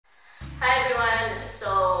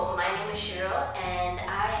So my name is Shiro and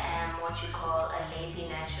I am what you call a lazy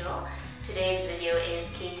natural. Today's video is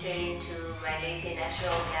catering to my lazy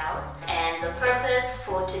natural gals, and the purpose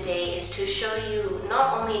for today is to show you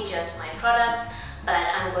not only just my products, but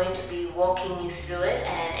I'm going to be walking you through it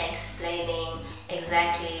and explaining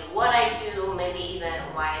exactly what I do, maybe even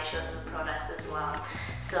why I chose the products as well.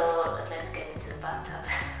 So let's get into the bathtub.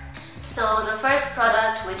 So the first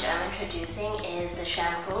product which I'm introducing is the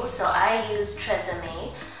shampoo. So I use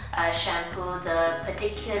Tresemme shampoo. The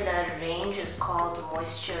particular range is called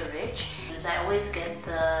Moisture Rich. I always get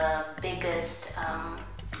the biggest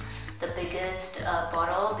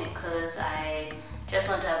bottle because I just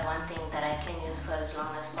want to have one thing that I can use for as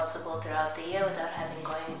long as possible throughout the year without having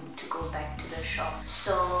to go back to the shop.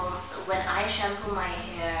 So when I shampoo my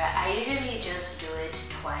hair, I usually just do it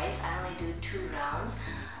twice. I only do 2 rounds.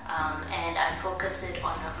 And I focus it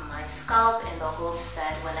on my scalp in the hopes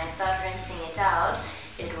that when I start rinsing it out,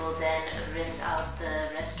 it will then rinse out the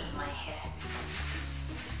rest of my hair.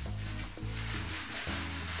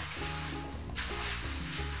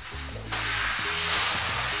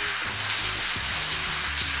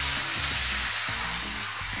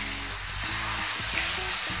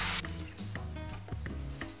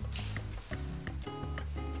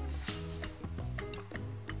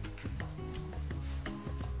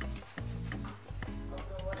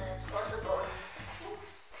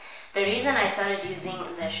 The reason I started using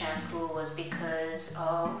the shampoo was because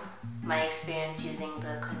of my experience using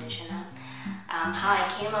the conditioner. How I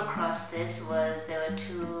came across this was there were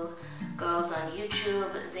 2 girls on YouTube.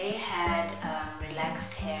 They had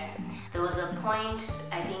relaxed hair. There was a point,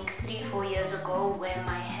 I think 3-4 years ago, where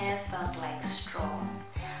my hair felt like straw.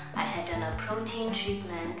 I had done a protein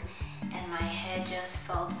treatment and my hair just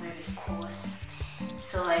felt very coarse.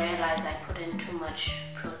 So I realized I put in too much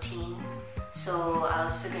protein. So I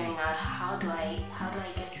was figuring out how do I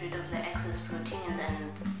get rid of the excess proteins,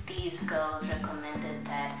 and these girls recommended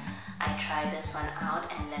that I try this one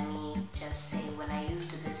out. And let me just say, when I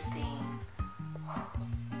used this thing,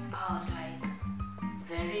 I was like,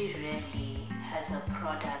 very rarely has a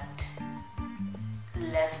product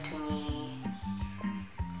left to me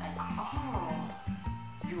like, oh,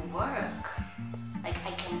 you work. Like,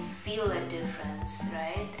 I can feel a difference,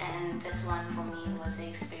 right? And this one for me was the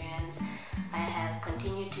experience. I have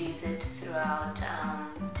continued to use it throughout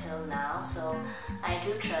till now, so I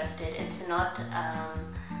do trust it. It's not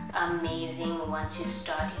amazing once you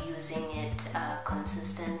start using it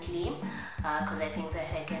consistently, because I think the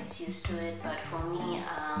hair gets used to it, but for me,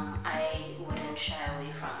 I wouldn't shy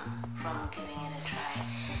away from giving it a try.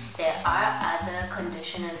 There are other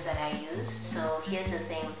conditioners that I use, so here's the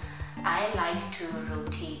thing. I like to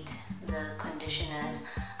rotate the conditioners.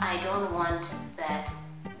 I don't want that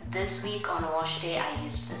this week on wash day I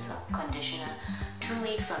used this conditioner, 2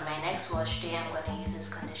 weeks on my next wash day I'm going to use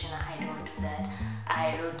this conditioner. I don't do that.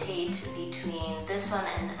 I rotate between this one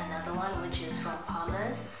and another one, which is from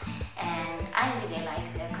Palmer's, and I really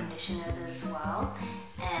like their conditioners as well,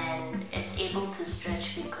 and it's able to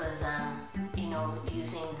stretch because you know,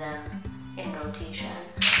 using them in rotation.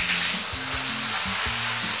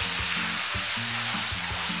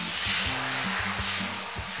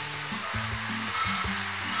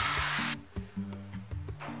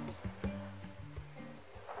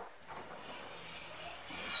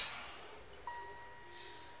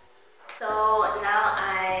 So now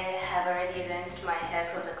I have already rinsed my hair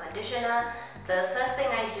from the conditioner. The first thing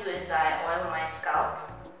I do is I oil my scalp,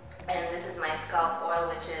 and this is my scalp oil,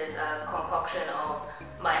 which is a concoction of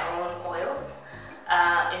my own oils.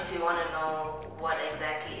 If you want to know what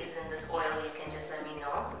exactly is in this oil, you can just let me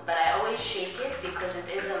know. But I always shake it because it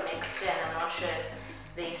is a mixture and I'm not sure if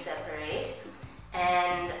they separate.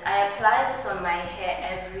 And I apply this on my hair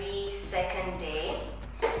every 2nd day,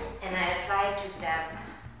 and I apply it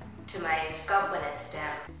to my scalp when it's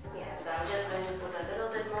damp. Yeah, so I'm just going to put a little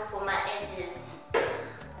bit more for my edges.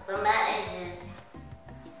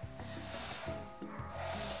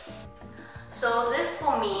 So this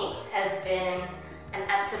for me has been an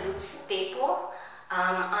absolute staple.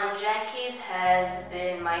 Aunt Jackie's has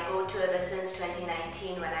been my go-to ever since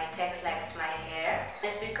 2019 when I texlaxed my hair.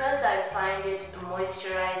 It's because I find it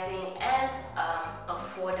moisturizing and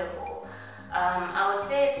affordable. I would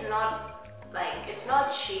say it's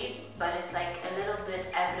not cheap, but it's like a little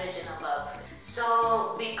bit average and above.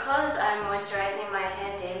 So because I'm moisturizing my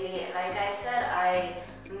hair daily, like I said, I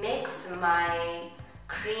mix my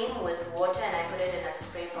cream with water and I put it in a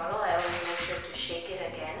spray bottle. I always make sure to shake it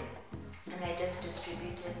again, and I just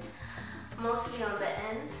distribute it mostly on the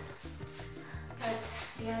ends, but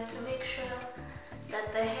yeah, to make sure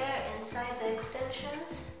that the hair inside the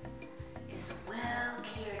extensions is well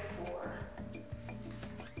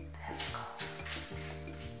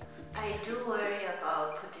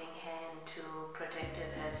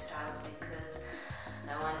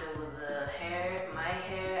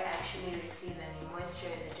actually receive any moisture?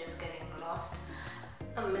 Is it just getting lost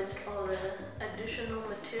amidst all the additional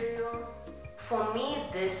material? For me,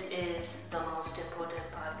 this is the most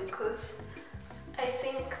important part, because I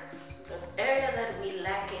think the area that we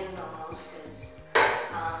lack in the most is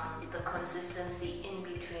the consistency in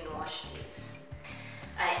between wash days.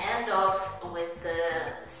 I end off with the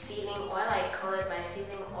sealing oil. I call it my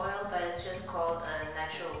sealing oil, but it's just called a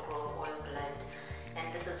natural growth oil blend,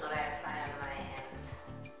 and this is what I apply on my hands.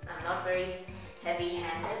 I'm not very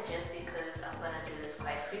heavy-handed just because I'm gonna do this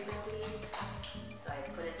quite frequently, so I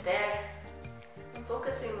put it there. I'm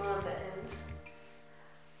focusing more on the ends.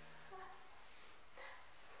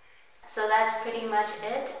 So that's pretty much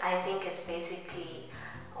it. I think it's basically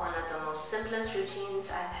one of the most simplest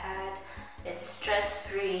routines I've had. It's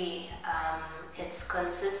stress-free, it's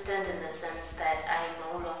consistent in the sense that I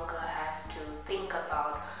no longer have to think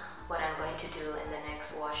about what I'm going to do in the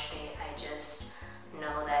next wash day. I just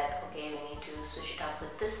know that, okay, we need to switch it up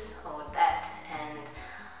with this or with that, and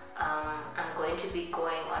I'm going to be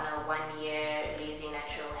going on a 1-year lazy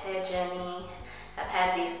natural hair journey. I've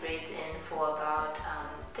had these braids in for about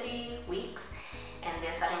 3 weeks, and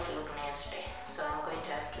they're starting to look nasty, so I'm going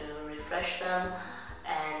to have to refresh them,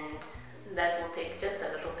 and that will take just a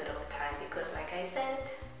little bit of time because, like I said,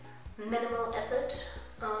 minimal effort.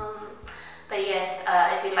 But yes,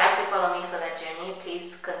 if you'd like to follow me for that journey,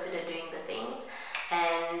 please consider doing the things,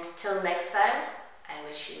 and till next time, I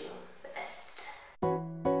wish you the best.